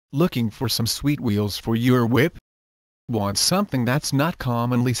Looking for some sweet wheels for your whip? Want something that's not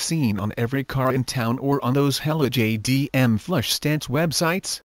commonly seen on every car in town or on those hella JDM flush stance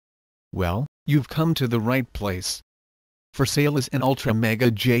websites? Well, you've come to the right place. For sale is an Ultra Mega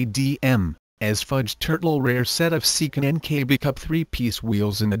JDM, as Fudge Turtle Rare set of Seiken NKB Cup 3-piece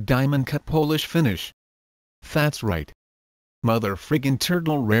wheels in a diamond cut Polish finish. That's right. Mother friggin'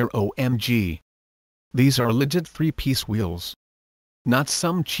 Turtle Rare OMG. These are legit 3-piece wheels. Not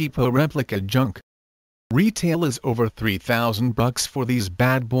some cheapo replica junk. Retail is over $3,000 for these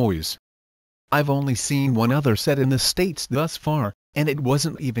bad boys. I've only seen one other set in the States thus far, and it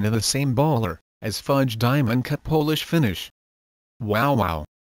wasn't even in the same baller as Fudge Diamond Cut Polish finish. Wow.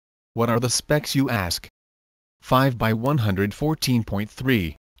 What are the specs, you ask? 5 by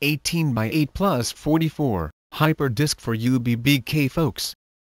 114.3, 18 by 8 plus 44, hyper disc for UBBK folks.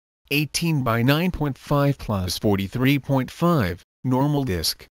 18 by 9.5 plus 43.5, normal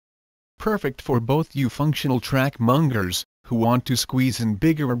disc. Perfect for both you functional track mongers, who want to squeeze in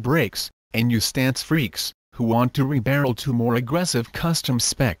bigger brakes, and you stance freaks, who want to rebarrel to more aggressive custom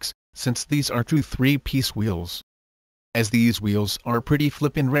specs, since these are true 3-piece wheels. As these wheels are pretty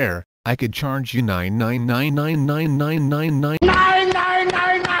flippin' rare, I could charge you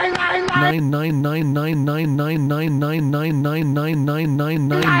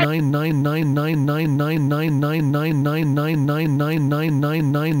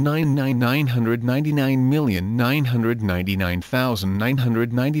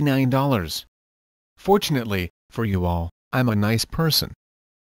Fortunately, for you all, I'm a nice person.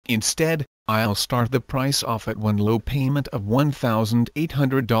 Instead, I'll start the price off at one low payment of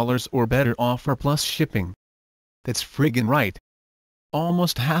 $1,800 or better offer plus shipping. That's friggin' right.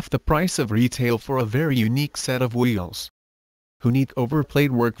 Almost half the price of retail for a very unique set of wheels. Who need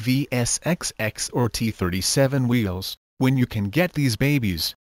overplayed work VSXX or T37 wheels, when you can get these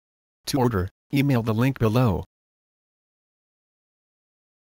babies? To order, email the link below.